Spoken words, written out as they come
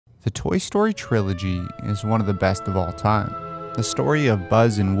The Toy Story trilogy is one of the best of all time. The story of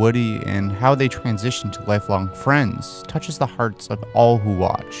Buzz and Woody and how they transition to lifelong friends touches the hearts of all who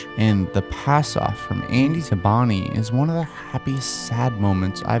watch, and the pass-off from Andy to Bonnie is one of the happiest sad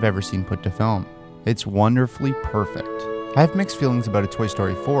moments I've ever seen put to film. It's wonderfully perfect. I have mixed feelings about a Toy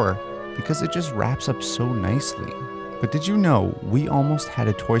Story 4 because it just wraps up so nicely. But did you know we almost had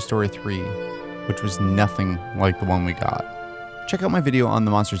a Toy Story 3, which was nothing like the one we got? Check out my video on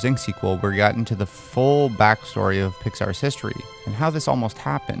the Monsters Inc. sequel where we got into the full backstory of Pixar's history and how this almost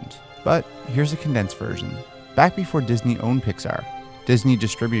happened. But here's a condensed version. Back before Disney owned Pixar, Disney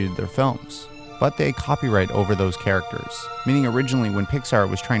distributed their films, but they had copyright over those characters, meaning originally when Pixar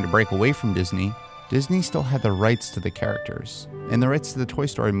was trying to break away from Disney, Disney still had the rights to the characters and the rights to the Toy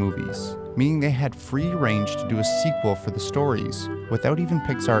Story movies, meaning they had free range to do a sequel for the stories without even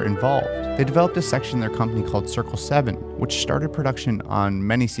Pixar involved. They developed a section in their company called Circle 7, which started production on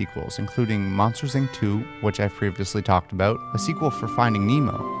many sequels, including Monsters Inc. 2, which I've previously talked about, a sequel for Finding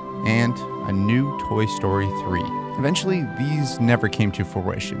Nemo, and a new Toy Story 3. Eventually, these never came to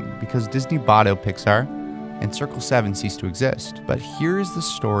fruition because Disney bought out Pixar and Circle 7 ceased to exist. But here is the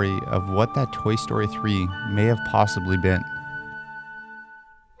story of what that Toy Story 3 may have possibly been.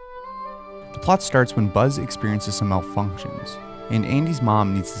 The plot starts when Buzz experiences some malfunctions, and Andy's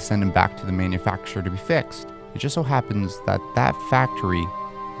mom needs to send him back to the manufacturer to be fixed. It just so happens that that factory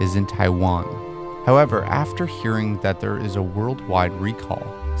is in Taiwan. However, after hearing that there is a worldwide recall,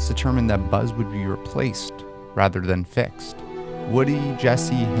 it's determined that Buzz would be replaced rather than fixed. Woody,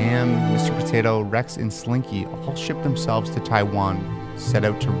 Jesse, Ham, Mr. Potato, Rex, and Slinky all ship themselves to Taiwan, set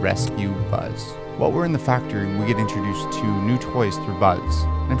out to rescue Buzz. While we're in the factory, we get introduced to new toys through Buzz.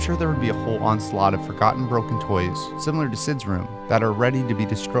 And I'm sure there would be a whole onslaught of forgotten broken toys, similar to Sid's room, that are ready to be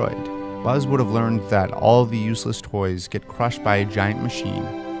destroyed. Buzz would have learned that all the useless toys get crushed by a giant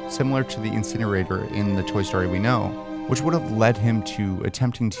machine, similar to the incinerator in the Toy Story we know, which would have led him to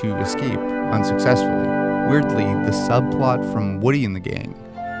attempting to escape unsuccessfully. Weirdly, the subplot from Woody and the gang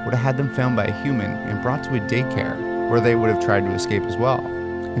would have had them found by a human and brought to a daycare, where they would have tried to escape as well.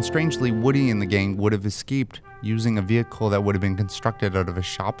 And strangely, Woody and the gang would have escaped using a vehicle that would have been constructed out of a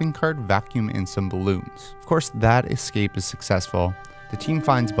shopping cart, vacuum, and some balloons. Of course, that escape is successful. The team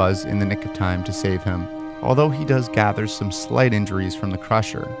finds Buzz in the nick of time to save him. Although he does gather some slight injuries from the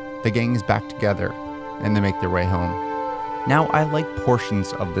Crusher, the gang is back together and they make their way home. Now, I like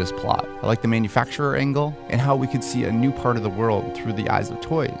portions of this plot. I like the manufacturer angle and how we could see a new part of the world through the eyes of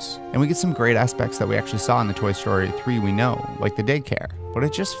toys. And we get some great aspects that we actually saw in the Toy Story 3 we know, like the daycare. But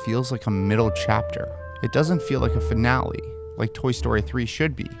it just feels like a middle chapter. It doesn't feel like a finale, like Toy Story 3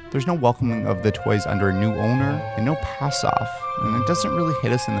 should be. There's no welcoming of the toys under a new owner and no pass-off, and it doesn't really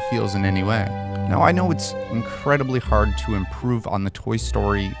hit us in the feels in any way. Now, I know it's incredibly hard to improve on the Toy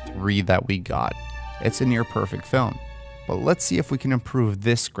Story 3 that we got. It's a near perfect film. But let's see if we can improve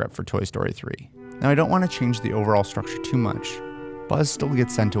this script for Toy Story 3. Now, I don't want to change the overall structure too much. Buzz still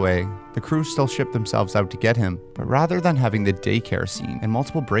gets sent away, the crew still ship themselves out to get him, but rather than having the daycare scene and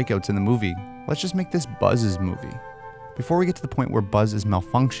multiple breakouts in the movie, let's just make this Buzz's movie. Before we get to the point where Buzz is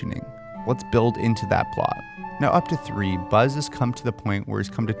malfunctioning, let's build into that plot. Now, up to 3, Buzz has come to the point where he's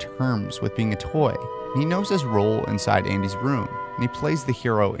come to terms with being a toy, and he knows his role inside Andy's room, and he plays the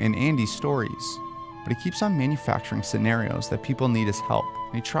hero in Andy's stories. But he keeps on manufacturing scenarios that people need his help,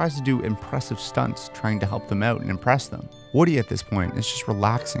 and he tries to do impressive stunts trying to help them out and impress them. Woody at this point is just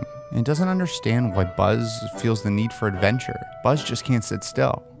relaxing and doesn't understand why Buzz feels the need for adventure. Buzz just can't sit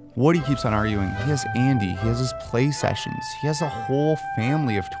still. Woody keeps on arguing. He has Andy, he has his play sessions, he has a whole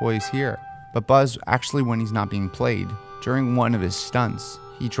family of toys here. But Buzz, actually when he's not being played, during one of his stunts,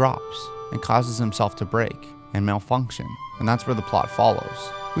 he drops and causes himself to break and malfunction, and that's where the plot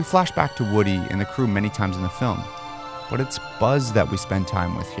follows. We flash back to Woody and the crew many times in the film, but it's Buzz that we spend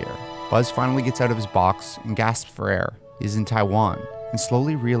time with here. Buzz finally gets out of his box and gasps for air. He's in Taiwan and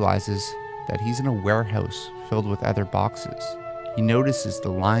slowly realizes that he's in a warehouse filled with other boxes. He notices the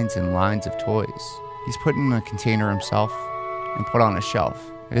lines and lines of toys. He's put in a container himself and put on a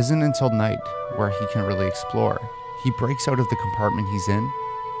shelf. It isn't until night where he can really explore. He breaks out of the compartment he's in.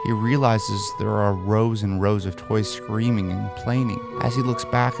 He realizes there are rows and rows of toys screaming and complaining. As he looks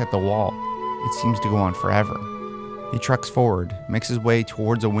back at the wall, it seems to go on forever. He trucks forward, makes his way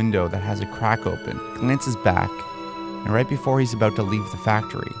towards a window that has a crack open, glances back, and right before he's about to leave the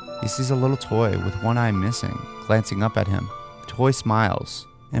factory, he sees a little toy with one eye missing, glancing up at him. The toy smiles,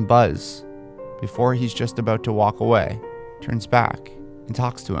 and Buzz, before he's just about to walk away, turns back and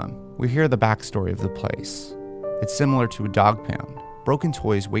talks to him. We hear the backstory of the place. It's similar to a dog pound. Broken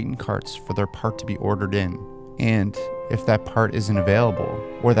toys wait in carts for their part to be ordered in, And if that part isn't available,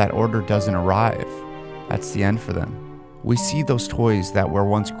 or that order doesn't arrive, that's the end for them. We see those toys that were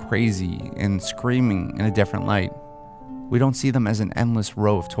once crazy and screaming in a different light. We don't see them as an endless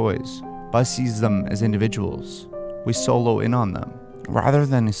row of toys. Buzz sees them as individuals. We solo in on them. Rather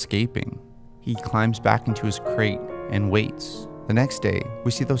than escaping, he climbs back into his crate and waits. The next day,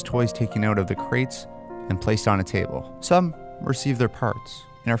 we see those toys taken out of the crates and placed on a table. Some receive their parts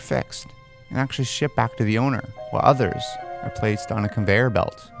and are fixed and actually shipped back to the owner, while others are placed on a conveyor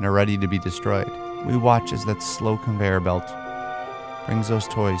belt and are ready to be destroyed. We watch as that slow conveyor belt brings those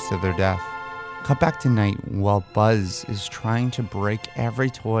toys to their death. Cut back to night while Buzz is trying to break every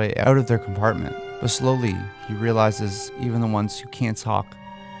toy out of their compartment. But slowly, he realizes even the ones who can't talk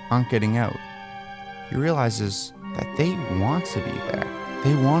aren't getting out. He realizes that they want to be there.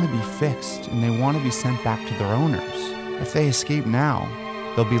 They want to be fixed and they want to be sent back to their owners. If they escape now,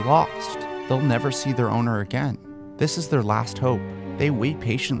 they'll be lost. They'll never see their owner again. This is their last hope. They wait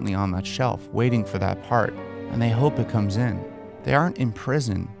patiently on that shelf, waiting for that part, and they hope it comes in. They aren't in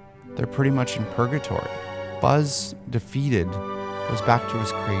prison. They're pretty much in purgatory. Buzz, defeated, goes back to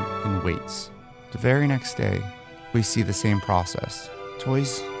his crate and waits. The very next day, we see the same process.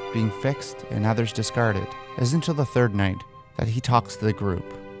 Toys being fixed and others discarded. It isn't until the third night that he talks to the group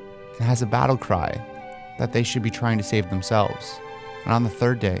and has a battle cry that they should be trying to save themselves. And on the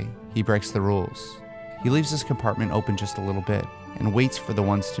third day, he breaks the rules. He leaves his compartment open just a little bit and waits for the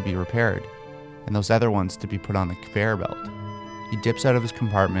ones to be repaired and those other ones to be put on the conveyor belt. He dips out of his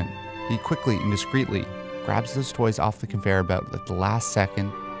compartment. He quickly and discreetly grabs those toys off the conveyor belt at the last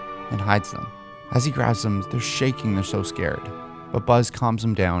second and hides them. As he grabs them, they're shaking, they're so scared. But Buzz calms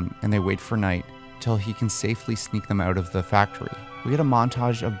them down and they wait for night until he can safely sneak them out of the factory. We get a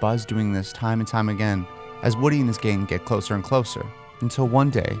montage of Buzz doing this time and time again as Woody and his gang get closer and closer. Until one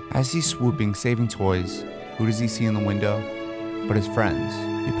day, as he's swooping, saving toys, who does he see in the window but his friends?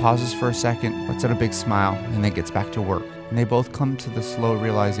 He pauses for a second, lets out a big smile, and then gets back to work. And they both come to the slow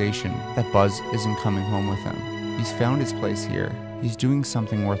realization that Buzz isn't coming home with them. He's found his place here. He's doing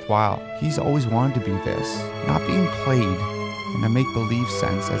something worthwhile. He's always wanted to be this, not being played in a make-believe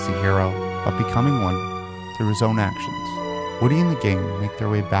sense as a hero, but becoming one through his own actions. Woody and the gang make their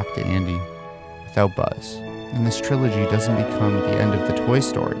way back to Andy without Buzz. And this trilogy doesn't become the end of the Toy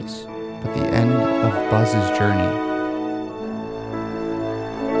Stories, but the end of Buzz's journey.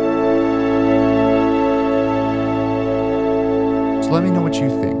 So let me know what you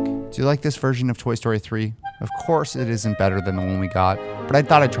think. Do you like this version of Toy Story 3? Of course it isn't better than the one we got, but I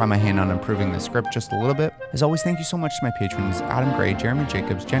thought I'd try my hand on improving the script just a little bit. As always, thank you so much to my patrons: Adam Gray, Jeremy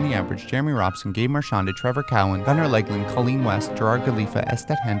Jacobs, Jenny Ambridge, Jeremy Robson, Gabe Marchanda, Trevor Cowan, Gunnar Legling, Colleen West, Gerard Galifa,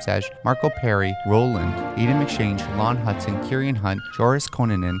 Estet Hemsaj, Marco Perry, Roland, Eden McShane, Shalon Hudson, Kieran Hunt, Joris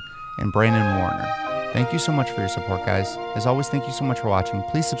Konanen, and Brandon Warner. Thank you so much for your support, guys. As always, thank you so much for watching.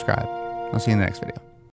 Please subscribe. I'll see you in the next video.